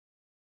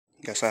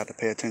Guess I have to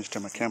pay attention to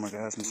my camera,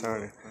 guys. I'm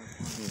sorry.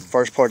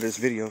 First part of this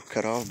video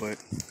cut off, but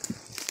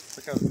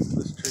look how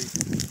this tree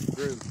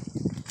grew.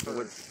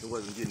 It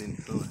wasn't getting any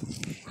sun.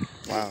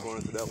 wow. Going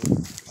into that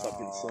one, stop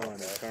getting sun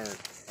and turn to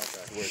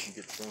where it can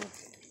get sun.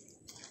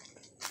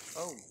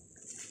 Oh,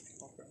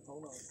 okay,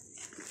 hold on.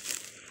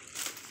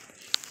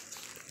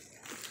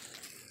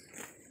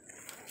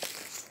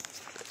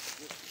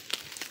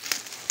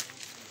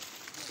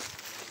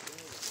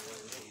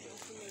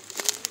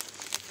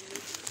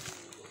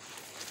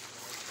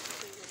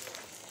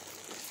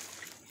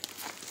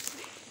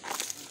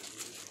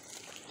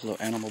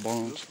 Little animal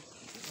bones.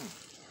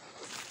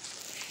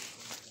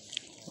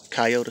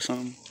 Coyote or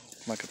something.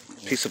 Like a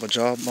piece of a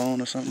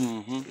jawbone or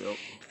something. Mm-hmm. Yep.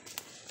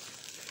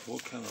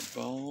 What kind of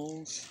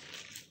bones?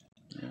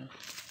 Yeah.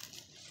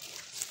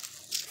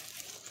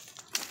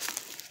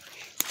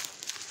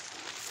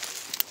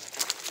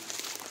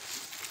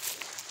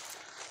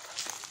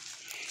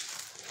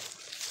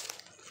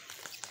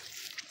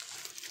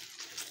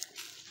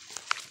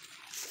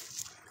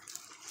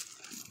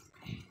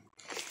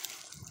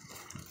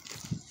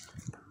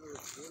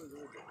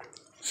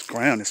 This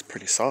ground is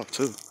pretty soft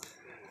too.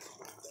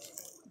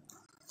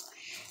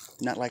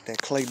 Not like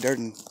that clay dirt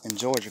in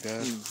Georgia,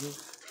 guys.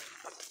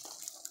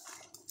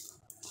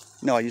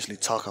 No, I usually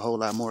talk a whole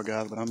lot more,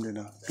 guys, but I'm in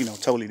a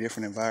totally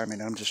different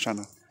environment. I'm just trying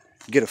to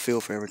get a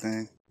feel for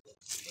everything.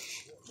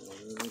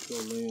 Let's go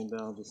laying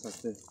down just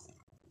like this.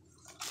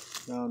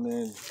 Down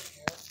there.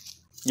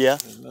 Yeah.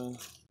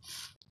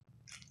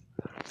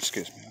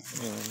 Excuse me.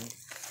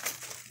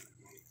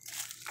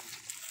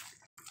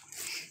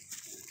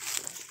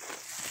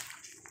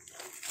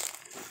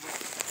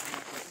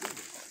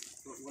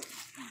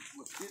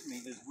 What's getting me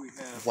is we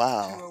have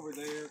wow. 2 over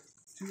there,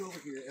 2 over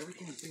here.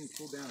 Everything's being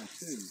pulled down in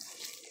 2s.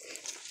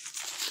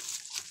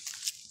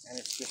 And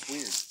it's just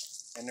weird.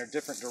 And they're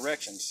different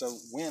directions, so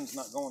wind's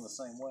not going the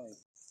same way.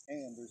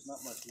 And there's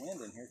not much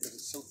wind in here because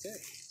it's so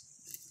thick.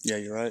 Yeah,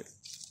 you're right.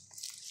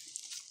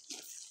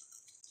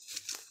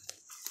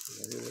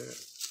 Yeah.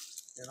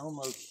 And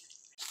almost,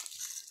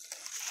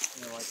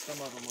 like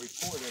some of them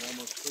report, it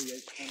almost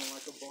creates kind of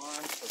like a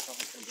blind, so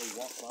something can go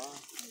walk by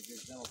and it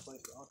gives them a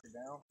place to hunker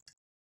down.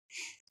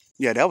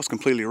 Yeah, that was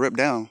completely ripped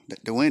down.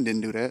 The wind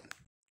didn't do that.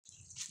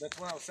 That's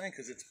what I was saying,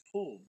 because it's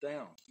pulled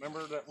down.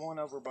 Remember that one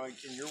over by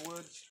in your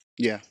woods?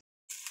 Yeah.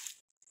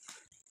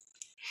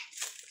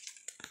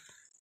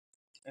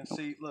 And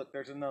see, look,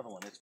 there's another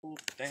one. It's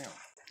pulled down.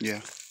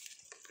 Yeah.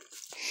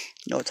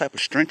 You know what type of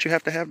strength you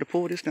have to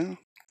pull this down?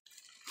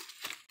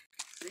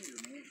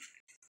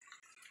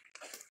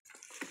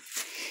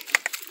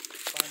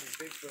 Finding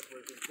Bigfoot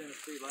was in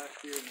Tennessee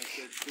last year, and they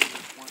said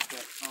cedars weren't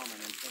that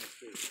common in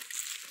Tennessee.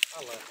 I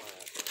laughed my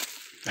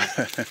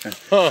ass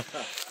off.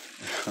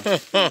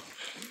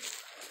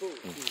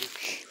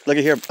 Look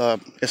at here.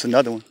 It's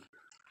another one.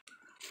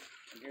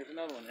 And here's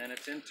another one, and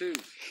it's in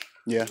 2s.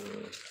 Yeah.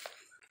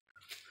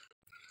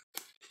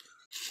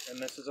 And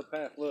this is a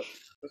path. Look,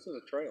 this is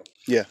a trail.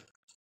 Yeah.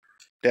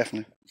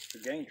 Definitely. It's a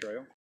game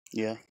trail.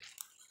 Yeah.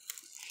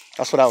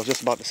 That's what I was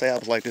just about to say. I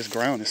was like, this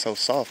ground is so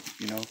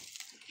soft, And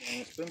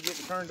it's been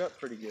getting turned up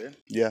pretty good.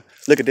 Yeah.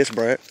 Look at this,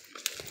 Brad.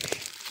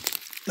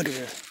 Look at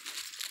this.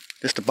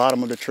 This the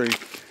bottom of the tree,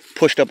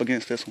 pushed up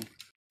against this one.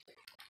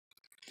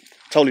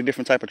 Totally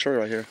different type of tree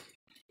right here.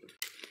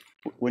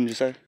 Wouldn't you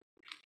say?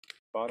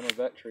 Bottom of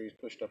that tree is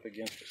pushed up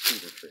against a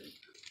cedar tree.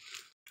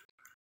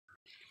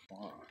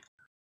 Wow.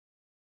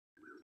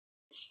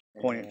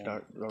 Pointed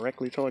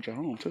directly towards your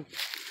home, too.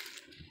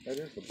 That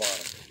is the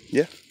bottom.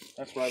 Yeah.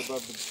 That's right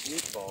above the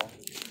root ball.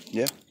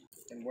 Yeah.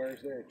 And where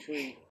is there a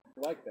tree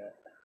like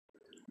that?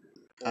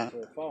 Where's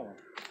it falling?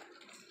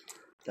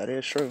 That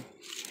is true.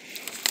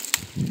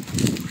 You're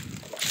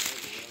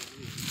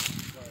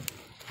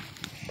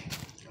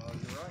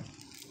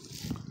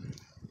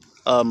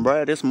right.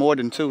 Brad, it's more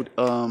than 2.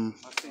 I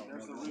see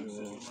there's a root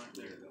system right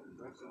there.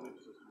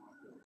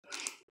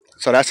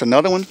 So that's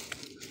another one?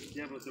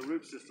 Yeah, but the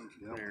root system's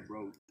there.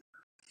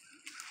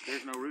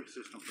 There's no root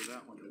system for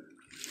that one.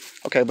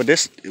 Okay, but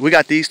we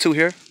got these 2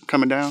 here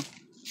coming down.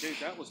 Dude,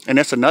 that was and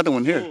that's another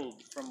one here.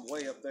 From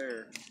way up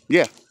there.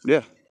 Yeah,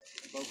 yeah.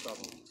 Both of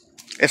them.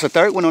 It's a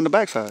 3rd one on the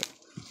backside.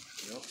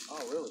 Yep.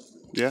 Oh, really?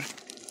 Yeah.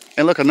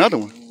 And look, another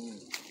one.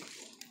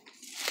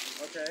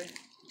 Okay.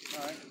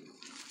 All right.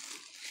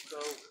 So,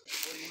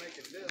 what do you make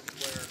of this,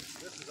 where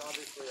this is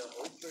obviously an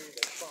old tree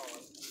that's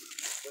fallen,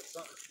 but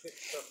something picked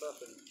stuff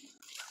up and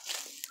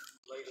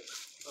laid it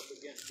up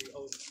against the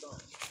old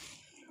stump?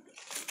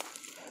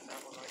 And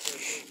that one right there,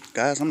 too.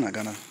 Guys, I'm not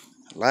gonna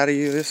lie to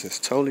you. This is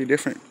totally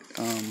different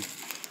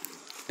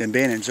than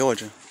being in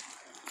Georgia.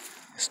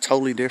 It's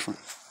totally different.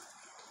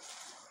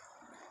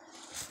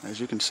 As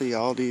you can see,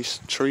 all these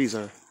trees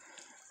are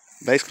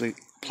basically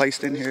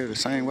placed in here the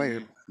same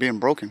way, being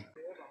broken.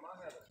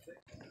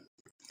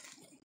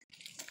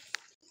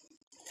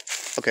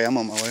 Okay, I'm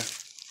on my way.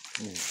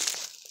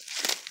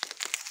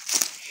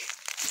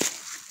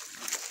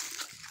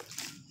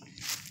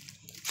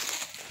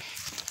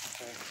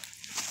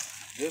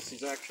 This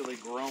is actually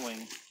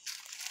growing.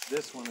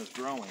 This one is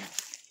growing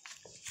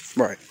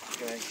Right.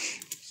 Okay,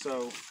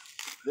 so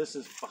this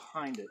is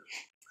behind it,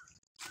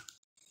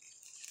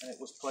 and it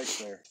was placed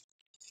there.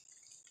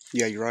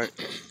 Yeah, you're right.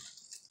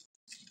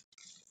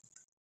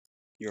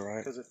 You're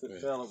right. Because if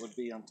it fell, it would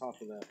be on top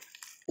of that.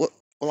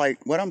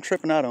 What I'm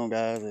tripping out on,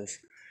 guys, is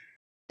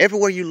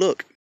everywhere you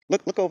look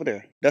over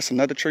there. That's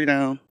another tree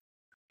down.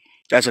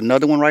 That's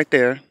another one right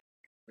there.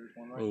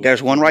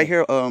 There's one right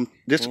here.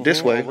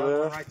 This way.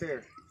 One right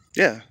there.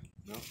 Yeah.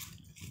 No.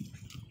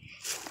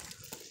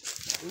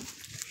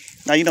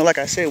 Now, you know, like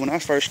I said, when I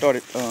first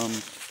started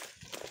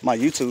my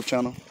YouTube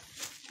channel,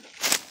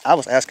 I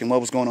was asking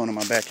what was going on in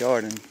my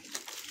backyard, and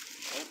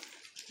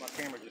My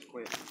camera just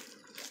quit.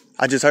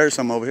 I just heard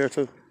something over here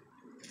too.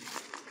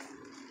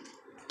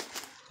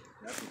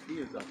 That's the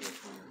kids out there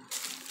playing.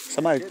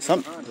 Somebody,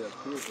 some. Behind the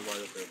kids are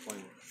right up there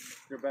playing.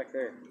 They're back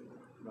there.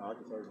 No, I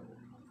just heard them.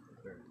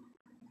 There.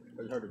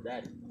 I just heard her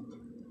daddy.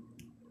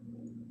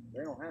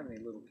 They don't have any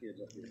little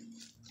kids up here.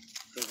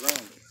 They're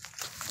grown.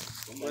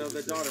 Well,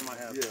 their daughter might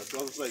have. Yeah, so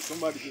I was like,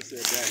 somebody just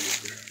said daddy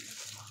up there.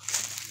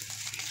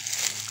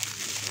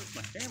 Where's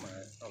my camera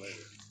at? Oh, there it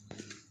is.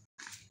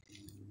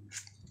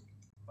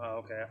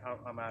 Oh, okay.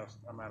 I'm out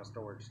of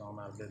storage, so I'm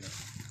out of business.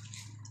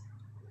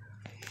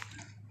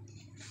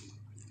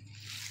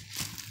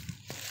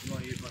 You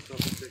want to use my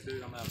selfie stick,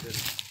 dude? I'm out of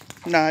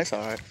business. Nah, it's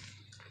all right.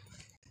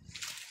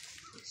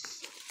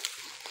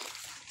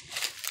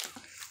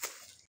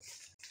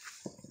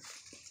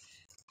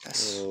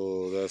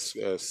 That's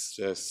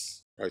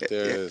right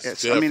there.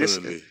 It's I mean,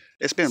 definitely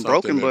it's been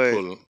broken, but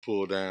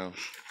pull down.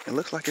 it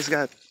looks like it's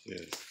got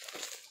Yes.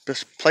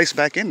 this place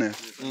back in there.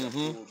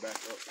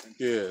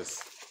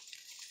 Yes.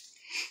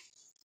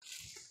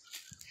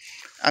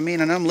 I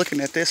mean, and I'm looking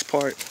at this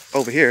part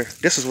over here.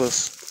 This is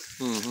what's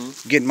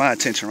getting my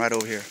attention right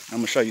over here. I'm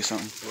gonna show you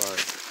something.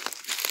 Right.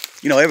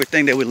 You know,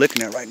 everything that we're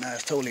looking at right now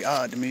is totally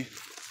odd to me.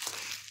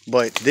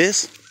 But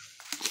this,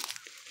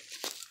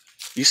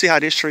 you see how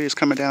this tree is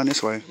coming down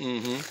this way?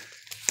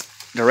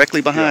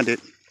 Directly behind it,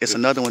 it's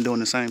another one doing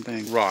the same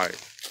thing. Right.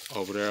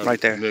 Over there. Right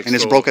there. And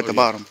it's broke at the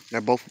bottom. They're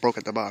both broke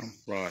at the bottom.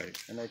 Right.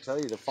 And they tell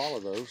you to follow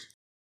those.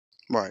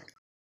 Right.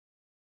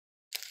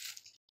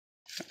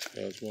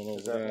 There's one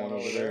over that there. one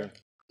over there?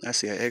 I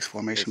see an X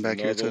formation There's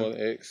back here another too.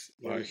 one, X.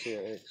 Where do you Right. see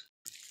an X?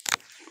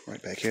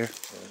 Right back here.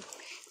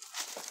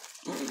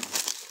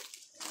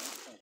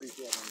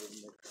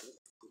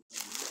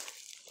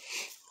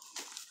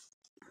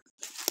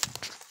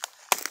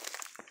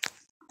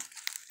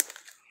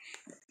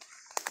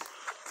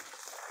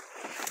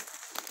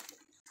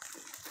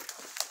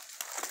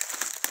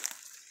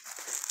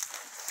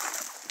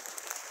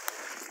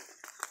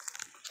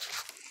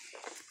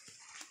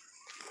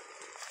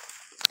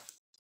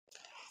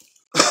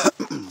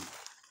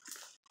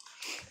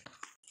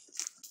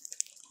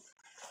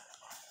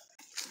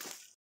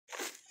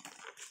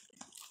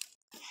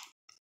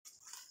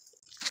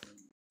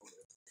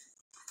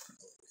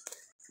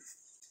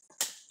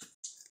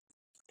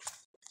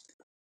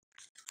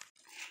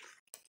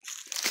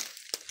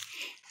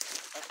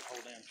 That's the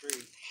whole damn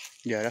tree.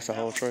 Yeah, that's the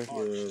whole tree.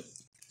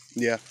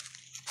 Yeah. Yeah.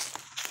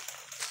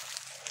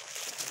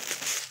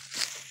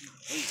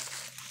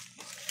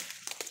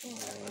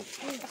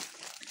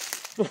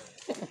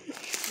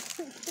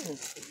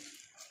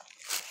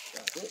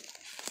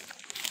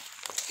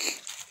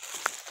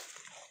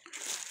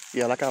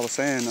 Yeah, like I was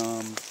saying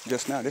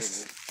just now,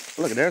 this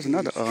look, there's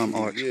another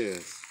arch.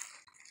 Yes.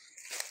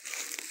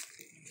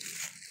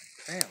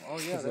 Damn, oh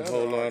yeah, There's a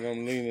whole lot of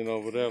them leaning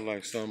over there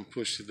like something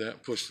pushed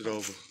it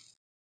over.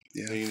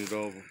 Yeah. Leaned it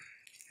over.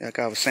 Like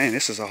I was saying,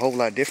 this is a whole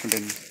lot different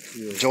than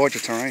Georgia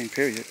terrain,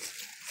 period.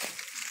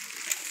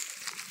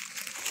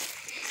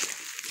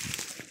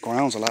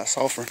 Ground's a lot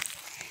softer.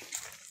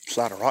 There's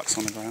a lot of rocks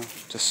on the ground,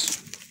 just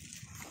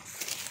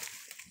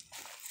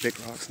big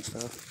rocks and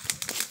stuff.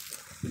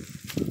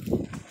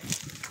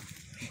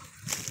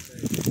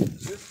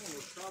 This one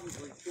was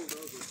probably pulled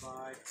over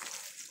by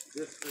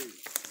this tree.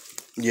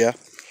 Yeah.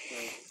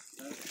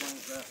 So that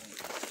explains that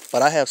one.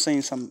 But I have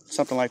seen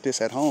something like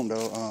this at home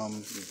though.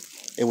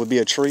 It would be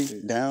a tree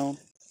down.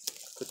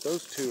 But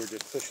those two are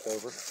just pushed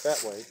over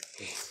that way.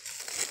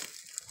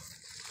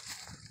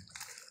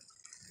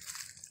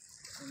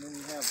 And then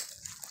you have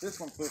this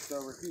one pushed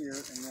over here,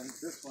 and then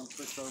this one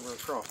pushed over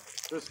across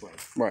this way.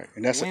 Right,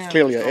 and that's Wind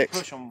clearly is an gonna X.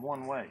 push them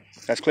one way.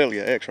 That's clearly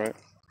an X, right?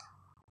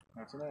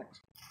 That's an X.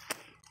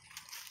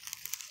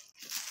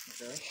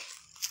 Okay.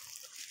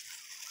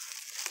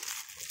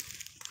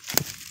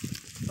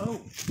 Oh.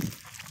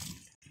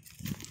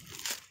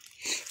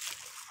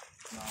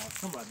 No,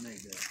 somebody made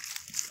that.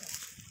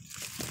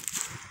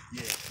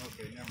 Yeah,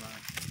 okay, never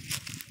mind.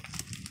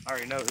 I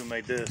already know who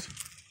made this.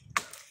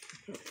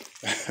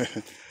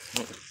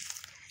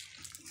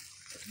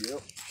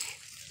 Yep.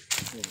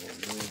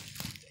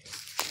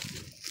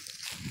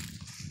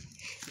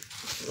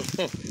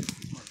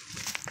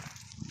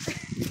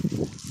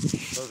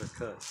 Those are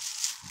cut.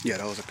 Yeah,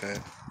 those are cut.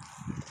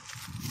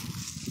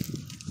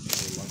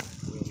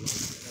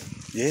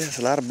 Yeah, it's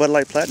a lot of Bud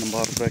Light Platinum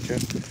bottles back here.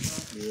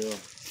 Yeah.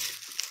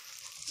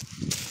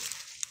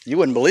 You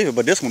wouldn't believe it,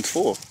 but this one's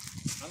full.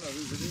 I know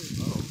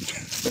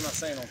I'm not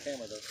saying on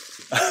camera though.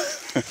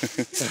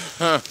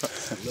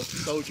 Left the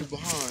soldier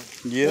behind.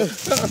 Yeah.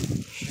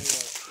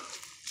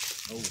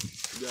 Oh,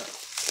 yeah.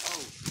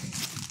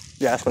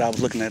 Yeah, that's what I was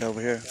looking at over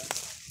here.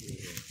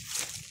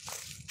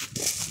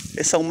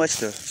 It's so much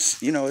to,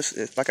 you know,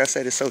 it's like I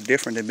said, it's so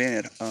different than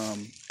being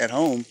at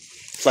home.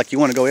 It's like you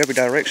want to go every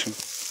direction.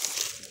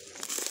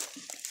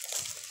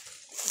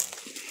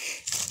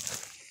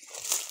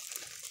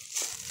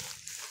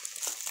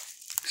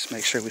 Just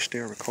make sure we're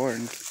still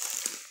recording.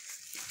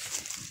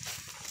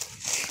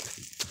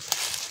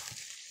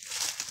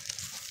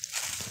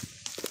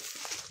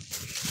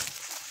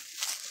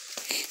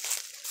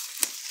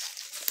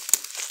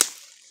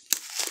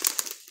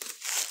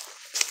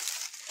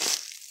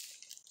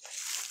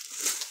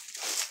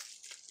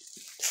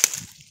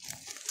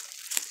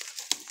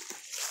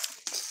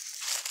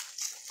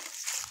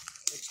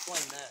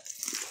 Explain that.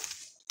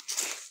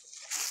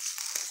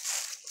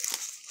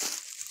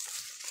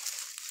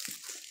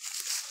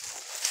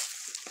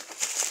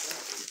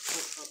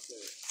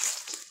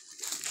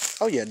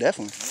 Oh yeah,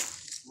 definitely.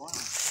 Wow.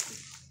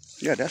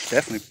 Yeah, that's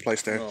definitely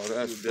placed there. No,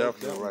 that's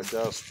definitely right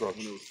there a structure.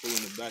 When it was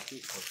pulling it back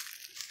this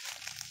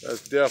way.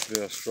 That's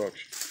definitely a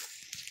structure.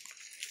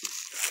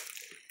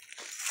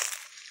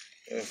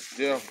 That's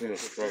definitely a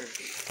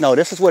structure. No,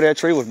 this is where that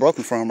tree was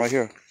broken from, right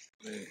here.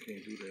 Man, you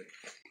can't do that.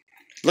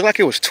 Looked like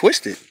it was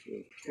twisted.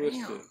 It was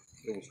twisted.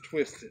 It was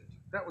twisted.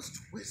 That was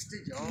twisted,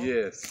 y'all.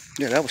 Yes.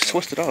 Yeah, that was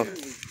twisted off. Holy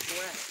crap,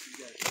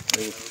 you guys.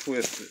 It was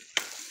twisted.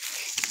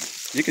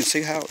 You can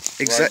see how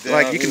Right down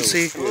like you can here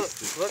see. was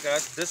twisted. Look,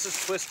 guys, this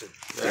is twisted.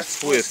 That's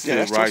twisted Yeah,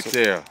 that's right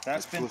twisted. there.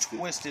 That's been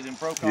twisted and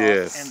broke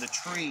Yes. off, and the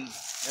tree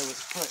that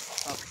was put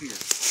up here.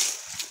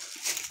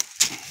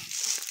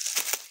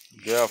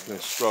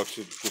 Definitely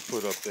structure to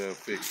put up there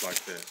fixed like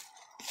that.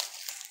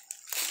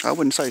 I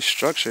wouldn't say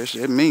structure.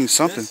 It means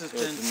something. This has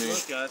been,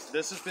 look, guys,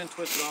 this has been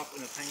twisted off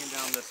and it's hanging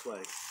down this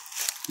way.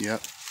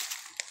 Yep.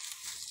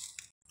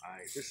 All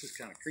right, this is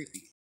kind of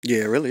creepy.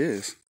 Yeah, it really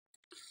is.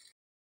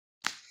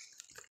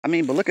 I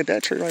mean, but look at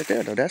that tree right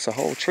there, though. That's a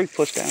whole tree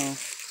pushed down.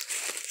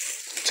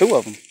 Two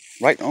of them,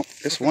 right on.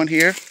 This one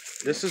here.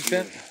 This has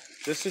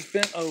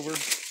been over,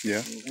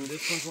 Yeah. and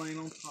this one's laying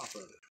on top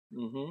of it.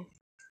 Mm-hmm.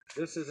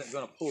 This isn't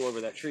going to pull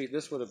over that tree.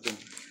 This would have been.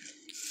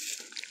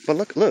 But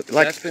look,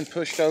 like That's been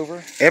pushed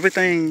over,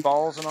 everything.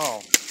 balls and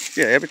all.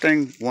 Yeah,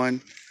 everything.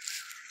 1,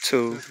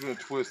 2, It's been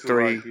twisted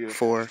 3, right here.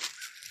 4,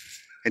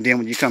 and then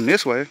when you come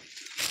this way,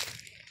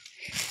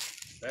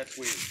 That's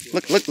weird.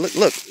 look.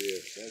 Yeah,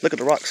 Look at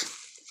the rocks.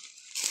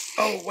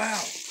 Oh wow.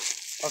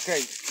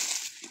 Okay,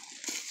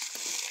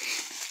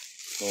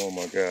 oh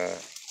my God.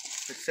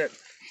 it's that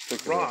Look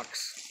at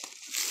rocks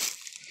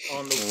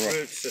on the The rock.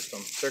 root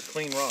system. They're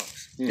clean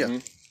rocks. that. Yeah.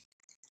 Mhm.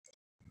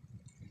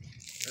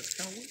 That's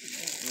kind of weird.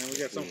 And then we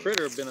got some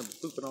critter been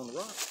pooping on the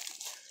rock.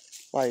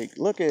 Like,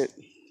 look at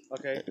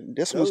Okay.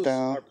 this one's Those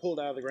down. are pulled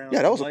out of the ground. Yeah,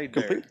 that and was laid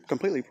there.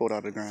 completely pulled out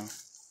of the ground.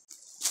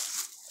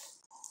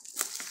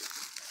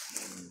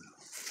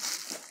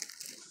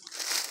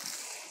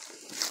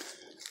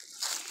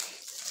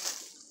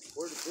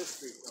 Where did this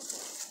tree come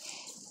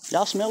from?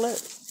 Y'all smell that?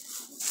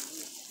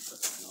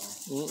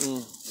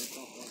 Mm-mm.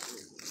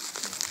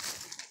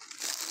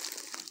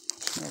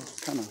 Smells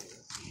kind of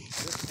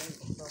This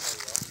came from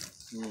somewhere,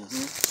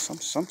 Mm-hmm.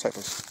 some type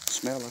of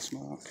smell. I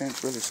smell. I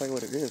can't really say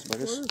what it is,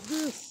 but it's. What is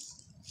this?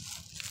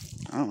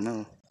 I don't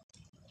know.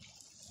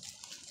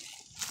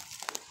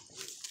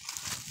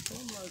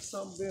 Something like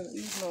something been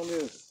eating on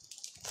this.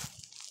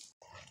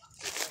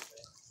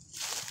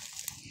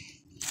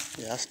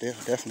 Yeah, I still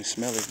definitely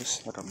smell it.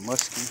 It's like a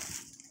musky.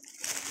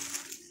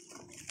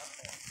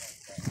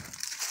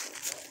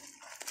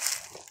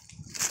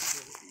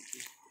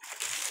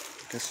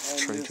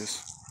 This tree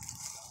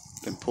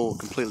just been pulled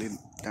completely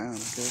down, I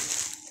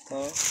guess.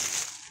 Huh?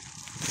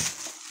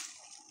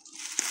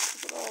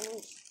 Look at all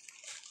this.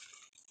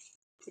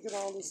 Look at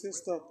all this here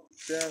stuff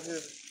down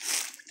here.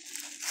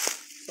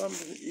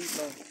 Something to eat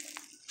on.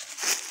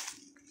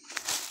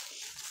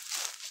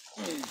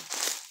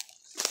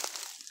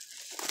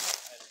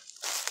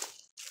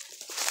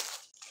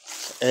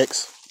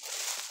 X.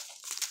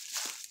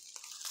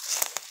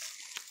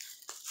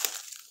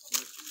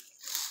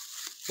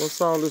 What's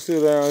all this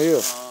here down here?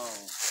 Oh.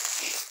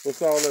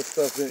 What's all that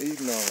stuff been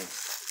eating on?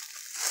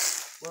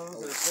 Well,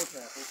 those are horse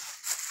apples.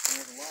 And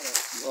there's a lot of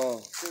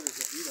Oh, critters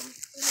that eat them.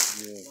 And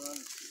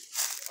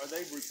yeah. are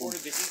they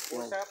reported to eat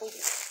horse apples?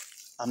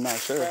 I'm not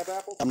sure. Crab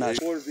apples? I'm not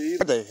sure. Reported to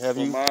eat Are they? Have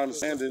From you? my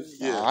understanding,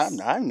 yes.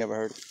 Nah, I've never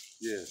heard it.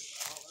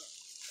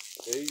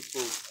 Yes. They eat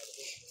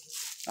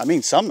fruit. I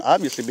mean, some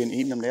obviously been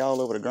eating them. They all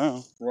over the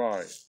ground.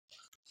 Right.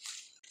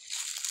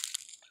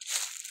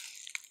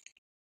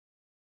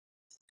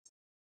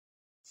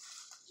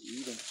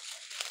 Eat them.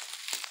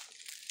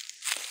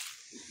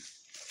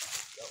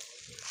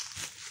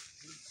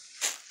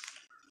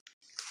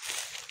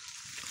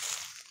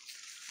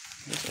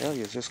 This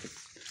area is just.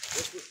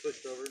 This was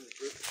pushed over and the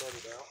roots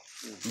started out.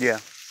 Yeah,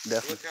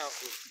 definitely. Look how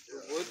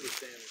the wood was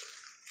damaged.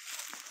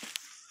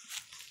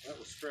 That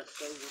was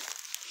stretched over.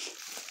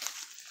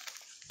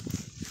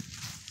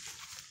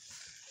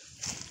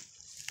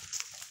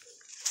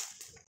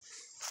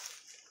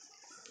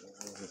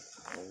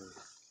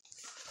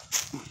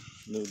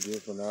 New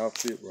different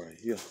outfit right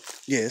here.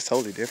 Yeah, it's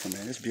totally different,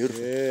 man. It's beautiful.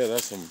 Yeah,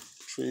 that's some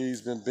trees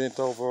been bent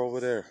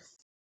over there.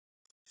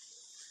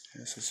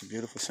 It's just a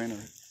beautiful scenery.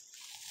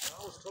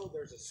 I was told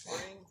there's a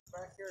spring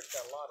back here. It's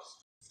got a lot of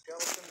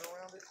skeletons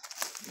around it.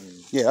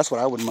 Yeah, that's what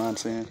I wouldn't mind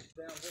seeing. Down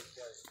this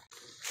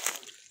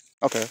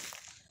way. Okay.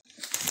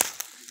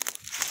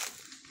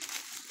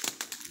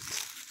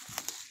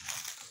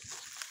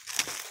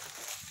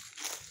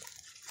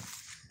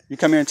 You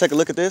come here and take a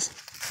look at this?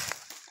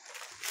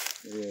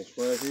 Yeah, it's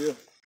right here.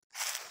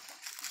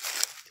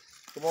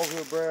 Come over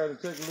here, Brad, and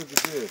take a look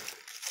at this.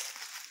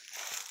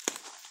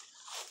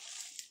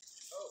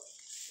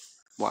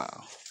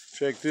 Wow.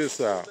 Check this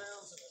out.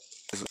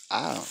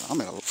 I'm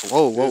in a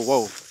whoa.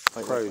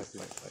 Wait. Crazy.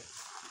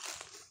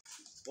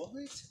 What?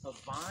 A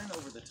vine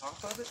over the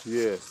top of it?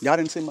 Yes. Y'all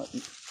didn't see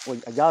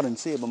y'all didn't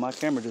see it, but my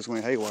camera just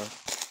went haywire.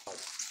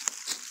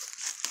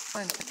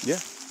 Yeah.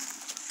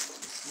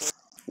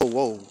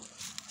 Whoa.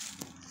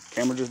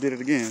 Camera just did it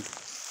again.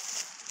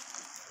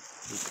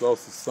 It's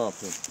close to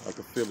something. I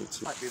can feel it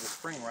too. Might be the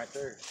spring right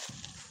there.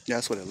 Yeah,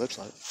 that's what it looks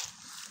like.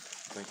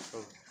 I think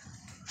so.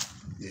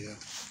 Yeah.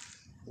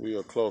 We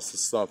are close to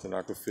something.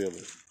 I can feel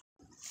it.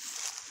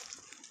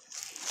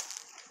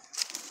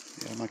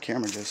 Yeah, my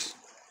camera just.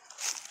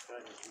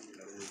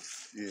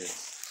 Yeah.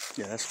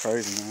 Yeah, that's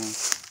crazy, man.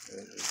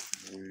 That is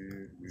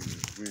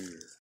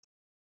weird.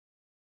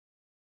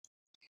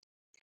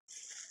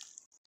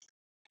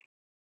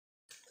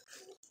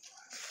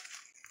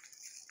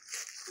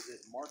 Is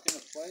it marking a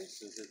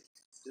place? Is it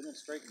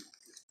demonstrating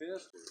its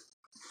fist?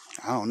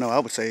 I don't know. I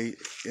would say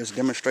it's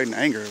demonstrating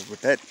anger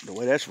with the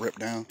way that's ripped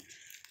down.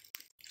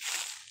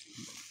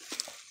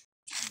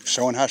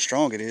 Showing how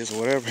strong it is or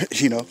whatever,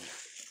 you know.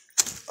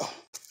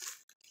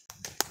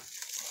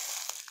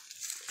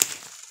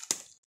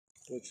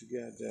 What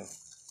you got there?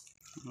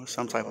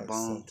 Some type of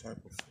bone. Some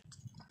type of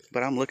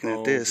But I'm looking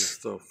at this.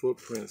 Stuff.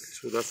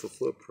 Footprints too. That's a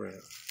footprint.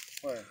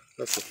 Where?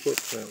 That's a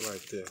footprint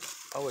right there.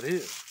 Oh, it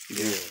is.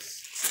 Yes.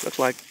 Looks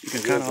like you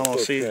can kind of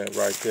almost see it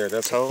right there.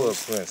 That's toes. a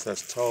footprint.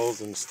 That's toes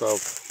and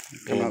stuff.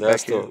 Come And out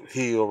that's back the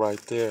heel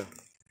right there.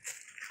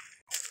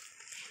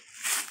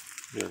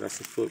 Yeah, that's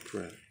a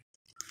footprint.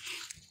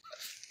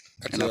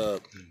 That's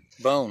a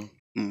bone.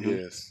 Mm-hmm.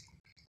 Yes.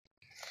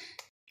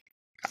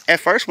 At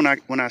first,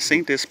 when I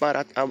seen this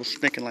spot, I was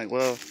thinking like,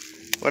 well,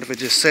 what if it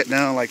just sat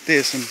down like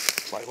this? And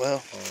it's like,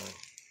 well,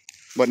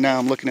 but now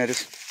I'm looking at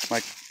it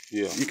like,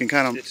 yeah, you can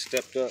kind of, It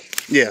stepped up.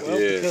 yeah. Well,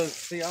 Yeah. because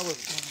see, I was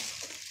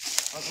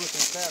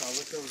looking at that. And I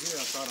looked over here.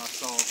 I thought I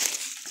saw.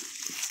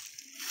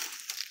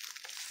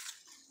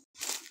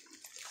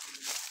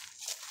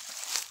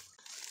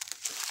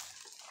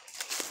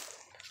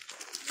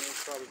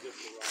 It's probably just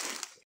a rock.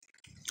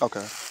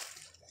 Okay.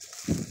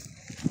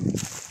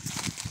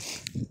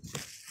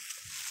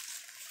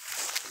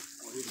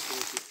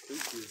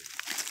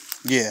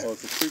 Yeah. Oh,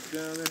 it's a creek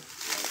down there?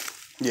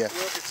 Yeah.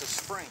 Well, it's a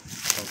spring.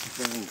 Oh,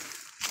 spring.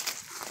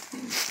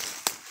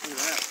 Look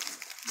at that.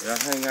 Yeah, I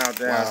hang out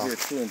down Wow. here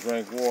too and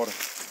drink water.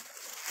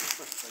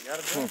 They got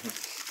it done.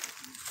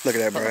 Look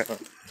at that, Brad.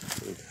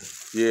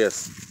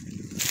 Yes.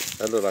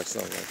 That look like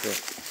something like that.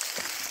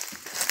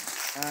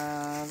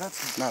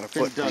 That's Not a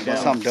been foot. dug But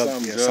out. something dug.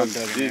 Yeah, something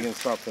dug in there. digging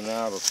something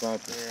out or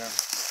something. Yeah.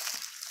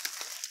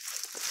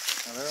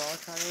 Now there are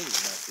coyotes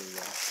back there,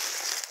 y'all.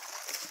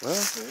 Well,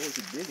 What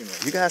you digging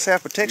at? you guys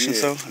have protection,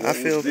 so Yeah,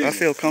 I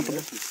feel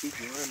comfortable.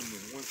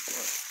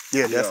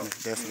 Yeah,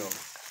 definitely.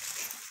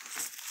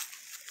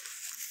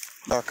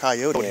 Our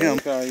coyote with him.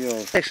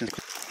 Coyote. Protection.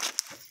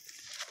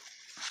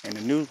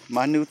 And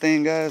my new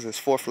thing, guys, is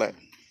 4 flat.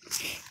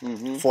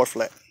 4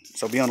 flat.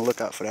 So be on the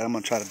lookout for that. I'm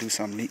gonna try to do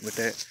something neat with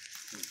that.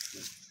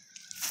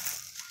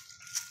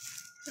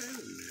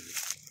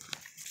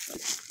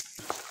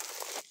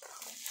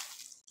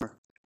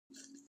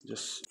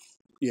 Just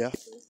yeah.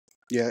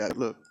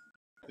 Look.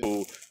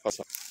 Oh,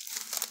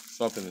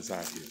 something is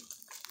out here.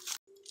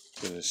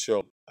 In the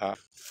show.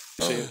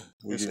 See it?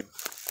 We Yes, get,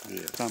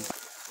 yeah. Come.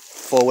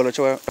 4-wheeler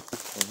trail.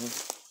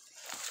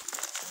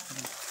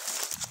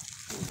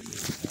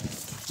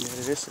 Yeah,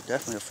 it is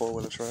definitely a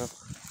 4-wheeler trail.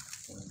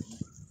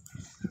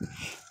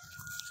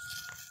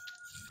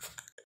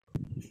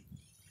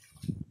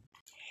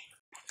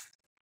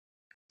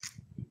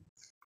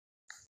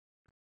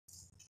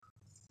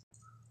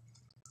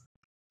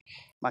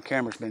 My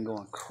camera's been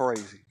going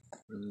crazy.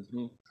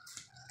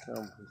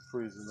 Camera's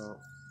freezing up.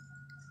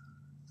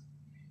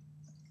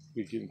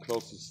 We getting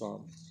close to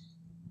something.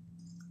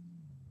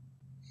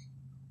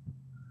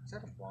 Is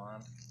that a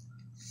blind?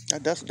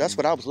 That's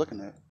what I was looking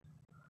at.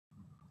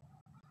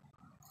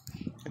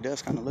 It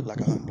does kind of look like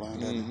a hunting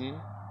blind, doesn't it?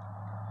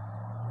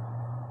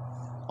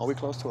 Are we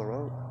close to a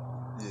road?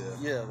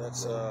 Yeah,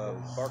 that's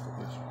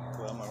Barkovich.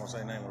 Well, I'm not gonna say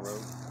the name of the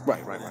road.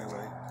 Right.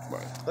 Anyway,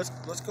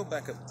 let's go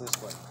back up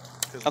this way.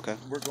 'Cause Okay.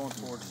 We're going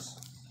towards.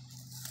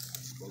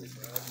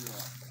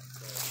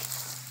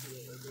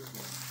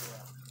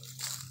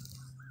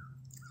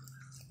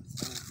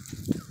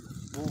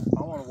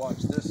 I want to watch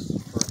this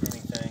for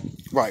anything,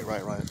 Right.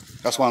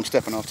 That's why I'm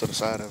stepping off to the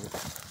side of it.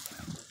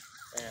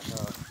 and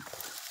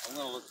I'm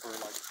gonna look for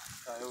like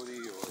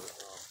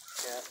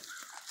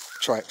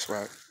Tracks,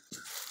 right.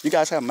 You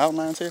guys have mountain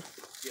lions here?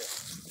 Yeah.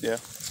 Yeah.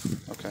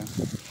 Okay.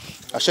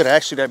 I should have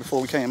asked you that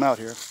before we came out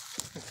here.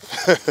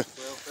 Well,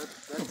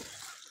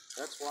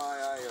 that's why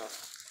I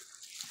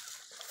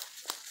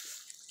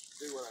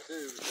do what I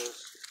do,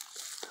 because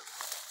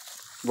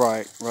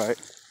Right, right.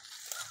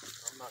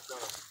 I'm not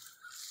gonna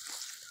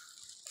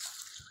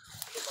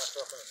put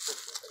myself in a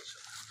situation.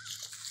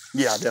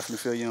 Yeah, I definitely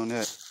feel you on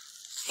that.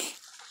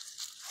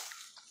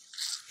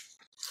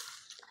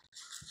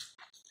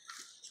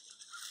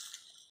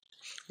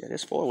 Yeah,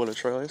 this four-wheeler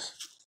trail is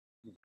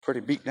pretty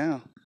beat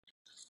down.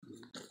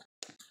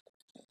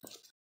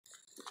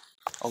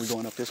 Are we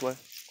going up this way?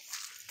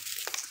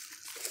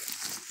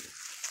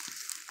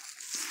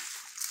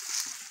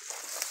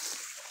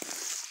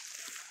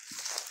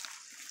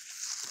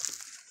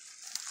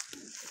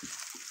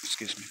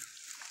 Excuse me.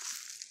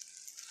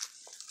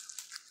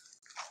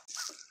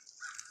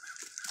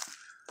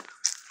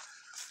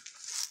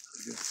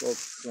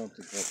 Just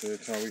something up every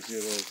time we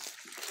hear those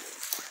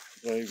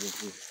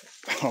flavors.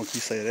 Oh, you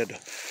say that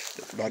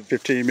about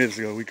 15 minutes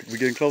ago. We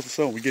getting close to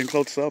something. We getting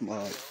close to something.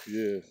 All right.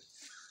 Yes.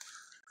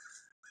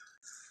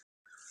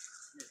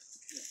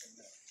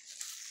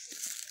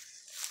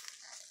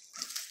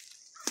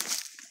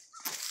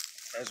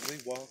 As we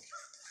walk,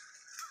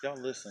 y'all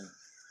listen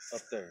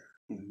up there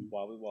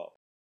while we walk.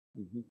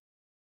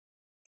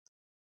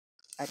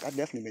 I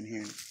definitely been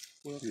hearing it.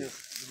 Well,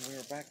 because when we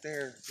were back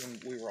there, when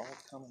we were all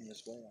coming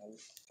this way, I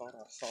thought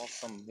I saw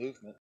some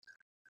movement,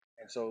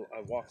 and so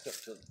I walked up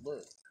to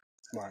look.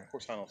 Right. Of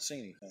course, I don't see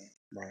anything.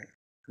 Right.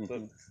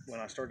 But when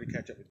I started to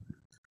catch up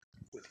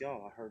with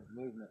y'all, I heard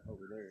movement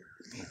over there.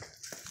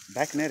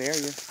 Back in that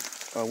area,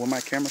 when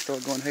my camera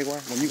started going haywire,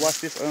 when you watch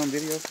this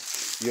video,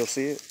 you'll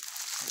see it.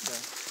 Okay.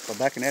 But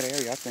back in that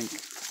area, I think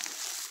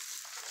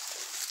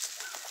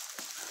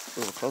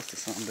we were close to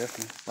something,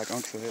 definitely. Like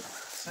Uncle said.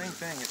 Same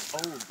thing. It's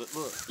old, but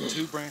look,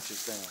 2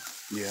 branches down.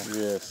 Yeah.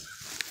 Yes.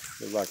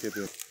 It's like it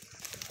been.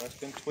 That's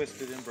been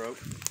twisted and broke.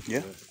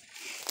 Yeah.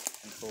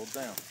 And pulled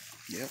down.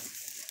 Yep.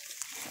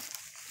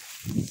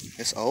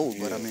 It's old,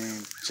 but I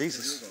mean,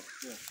 Jesus.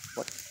 Yeah.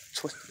 What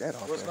twisted that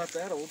off? Well, it's there? not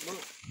that old.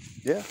 Look.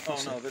 Yeah.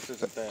 Oh no, this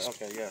isn't that.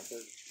 Okay, yeah.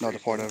 Another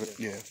part of it.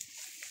 Yeah.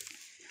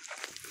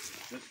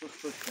 This was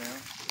pushed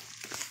down.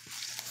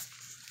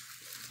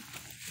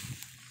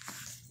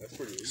 That's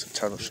pretty It's recent. a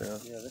turtle shell.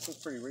 Yeah, this was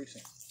pretty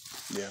recent.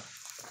 Yeah.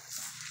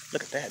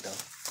 Look at that though.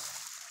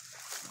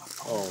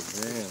 Oh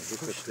man,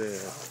 look at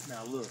that.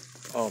 Now look.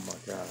 Oh my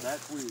God.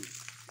 That's weird.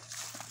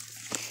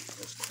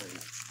 That's crazy.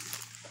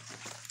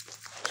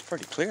 It's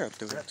pretty clear up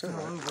through there too. Fell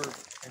Right? over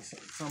and some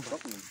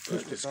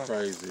That is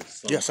crazy.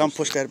 Yeah, some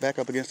pushed that back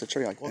up against the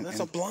tree. Like, Well, that's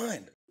a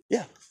blind.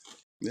 yeah.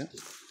 Yeah.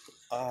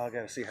 I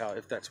gotta see how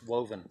if that's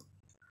woven.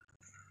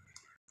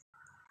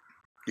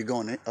 You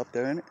going up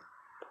there in it?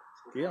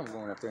 Yeah, I'm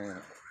going up there in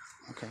it.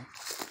 Okay.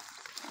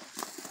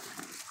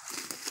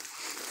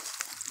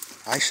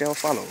 I shall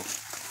follow.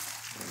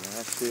 And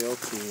I shall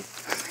too.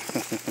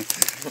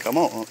 Come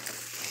on.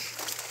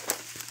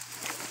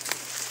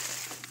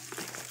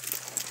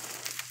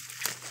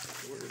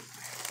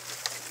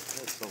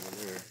 That's over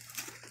there.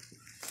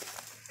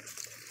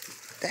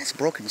 That's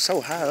broken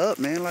so high up,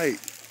 man. Like,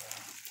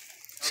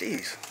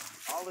 jeez.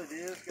 All it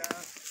is,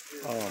 guys.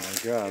 Is Oh my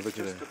God, look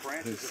at just that. the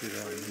branches Let's see of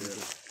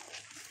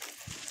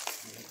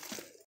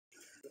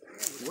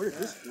the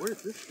that. Where did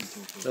this come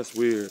from? That's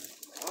weird.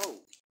 Oh.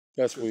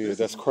 That's weird.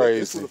 That's This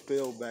crazy. would have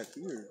fell back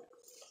here.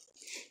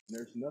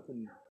 There's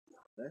nothing.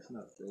 That's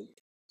not fake.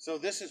 So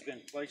this has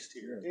been placed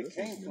here. Yeah, It this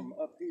came is- from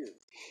up here.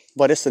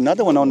 But it's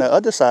another one on the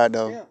other side,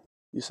 though. Yeah.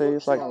 You see,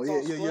 it's like, Oh yeah,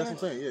 yeah, yeah. That's what I'm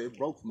saying. Yeah, it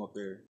broke from up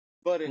there.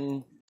 But it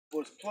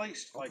was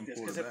placed like can this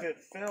pull because it if back. it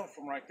fell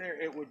from right there,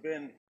 it would have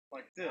been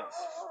like this.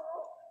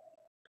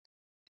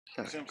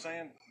 You see what I'm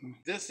saying?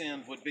 This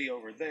end would be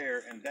over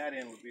there, and that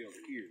end would be over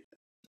here.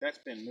 That's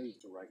been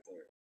moved to right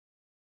there.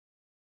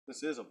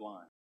 This is a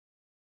blind.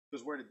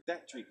 Because where did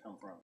that tree come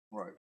from?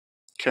 Right.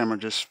 camera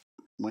just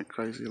went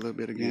crazy a little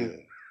bit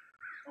again.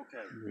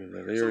 Okay. Yeah,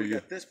 that So we area.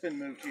 got this been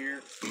moved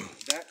here.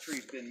 That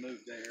tree's been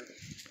moved there.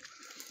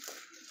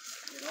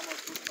 It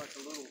almost looks like a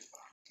little.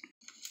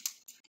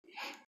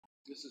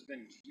 This has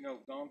been,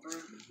 gone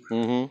through.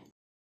 Mm-hmm.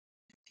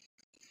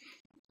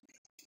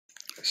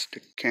 That's the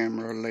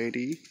camera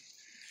lady.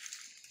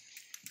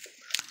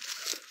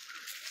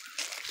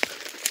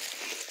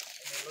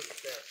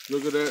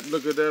 Look at that.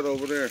 Look at that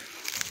over there.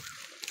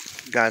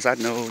 Guys, I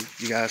know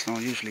you guys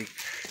don't usually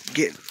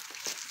get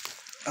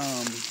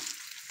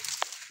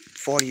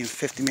 40 and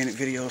 50-minute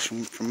videos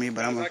from me,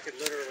 but I'm I gonna could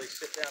literally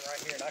sit down right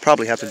here and I could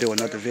probably see have to that do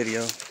another trail.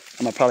 video.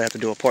 I'm gonna probably have to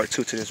do a part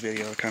 2 to this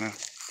video to kind of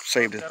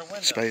save the Got a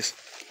window. space.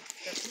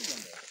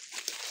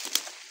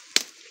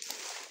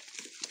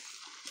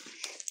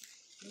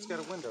 It's got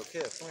a window,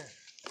 Kev, come here.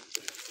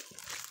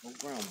 No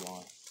ground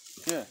blind.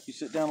 Yeah, you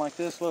sit down like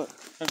this, look,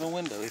 there's a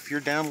window. If you're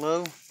down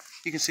low,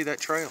 you can see that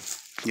trail.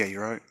 Yeah,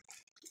 you're right.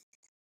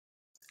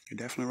 You're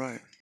definitely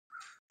right.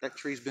 That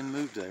tree's been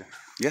moved there.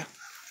 Yeah.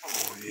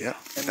 Yeah,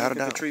 And without a look at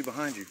doubt. the tree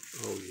behind you.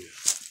 Oh yeah.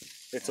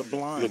 It's a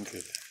blind. Look at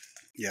that.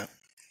 Yeah.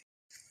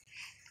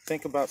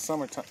 think about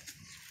summertime.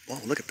 Whoa,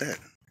 look at that.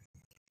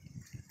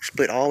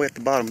 Split all the way at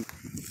the bottom,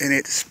 and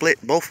it split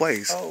both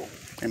ways. Oh.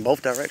 In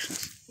both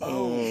directions.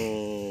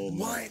 Oh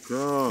my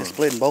God. It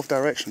split in both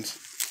directions.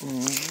 I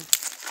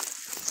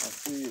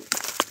see it.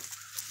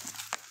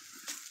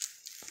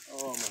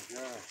 Oh my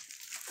God.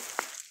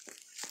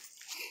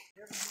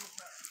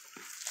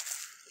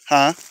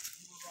 Huh?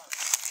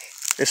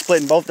 It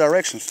split in both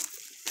directions.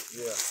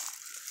 Yeah.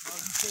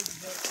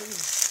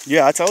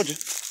 Yeah, I told you.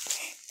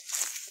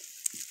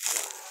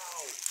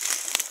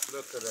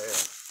 Look at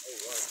that.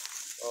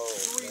 Oh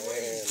man,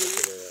 look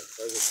at that.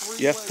 That is,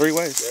 Yeah, 3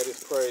 ways. that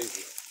is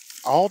crazy.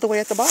 All the way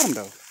at the bottom,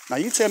 though. Now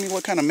you tell me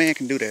what kind of man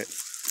can do that.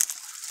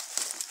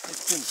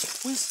 It's been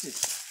twisted.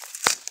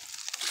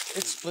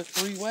 It's split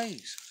 3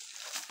 ways.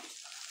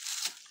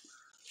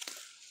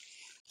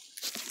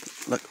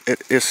 Look,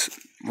 it's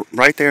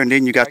right there, and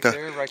then you got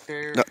Right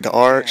there. the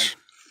arch.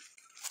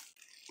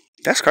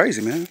 That's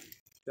crazy, man.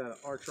 Got an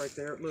arch right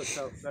there. Look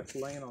how that's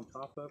laying on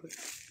top of it.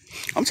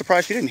 I'm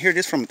surprised you didn't hear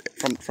this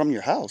from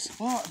your house.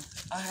 Well,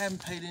 I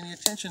haven't paid any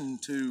attention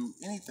to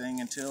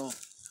anything until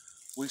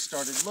we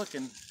started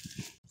looking.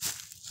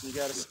 You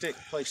got a stick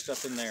placed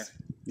up in there.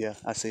 Yeah,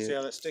 I see See it.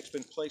 how that stick's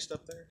been placed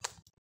up there?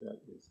 That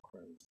is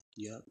crazy.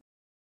 Yep.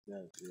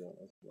 That's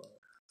wild.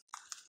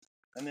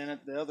 And then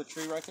at the other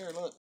tree right there,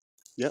 look.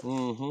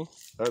 Mm-hmm.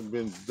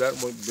 That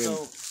one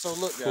been So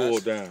look, guys.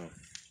 pulled down.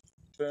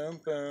 Boom,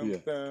 boom, Yeah.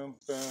 boom,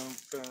 boom,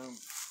 boom.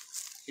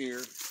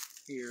 Here.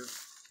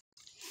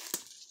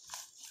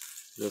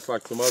 Just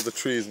like some other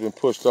trees been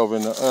pushed over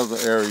in the other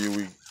area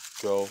we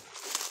go.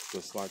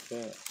 Just like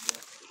that.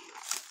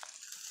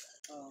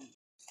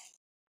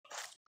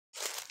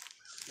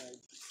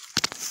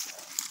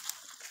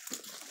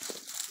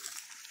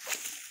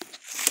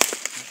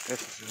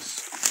 This is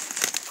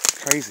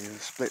just crazy.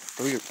 It split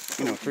 3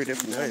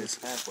 different ways.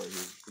 Halfway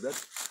here.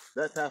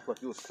 That half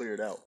like it was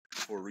cleared out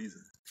for a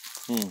reason.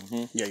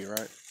 Mm-hmm. Yeah, you're right.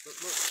 Look,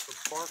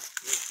 the bark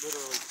is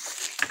literally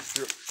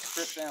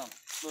stripped down.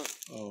 Look,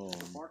 Oh.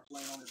 the bark's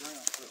laying on the ground.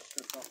 Look,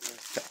 stripped off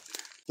there.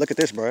 Look at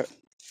this, Brett.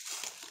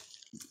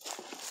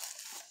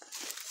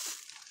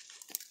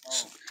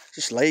 Oh.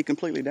 Just laid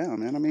completely down,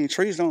 man. I mean,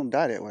 trees don't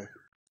die that way.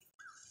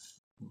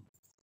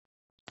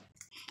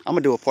 I'm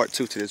gonna do a part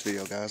 2 to this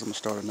video, guys. I'm gonna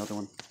start another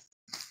one.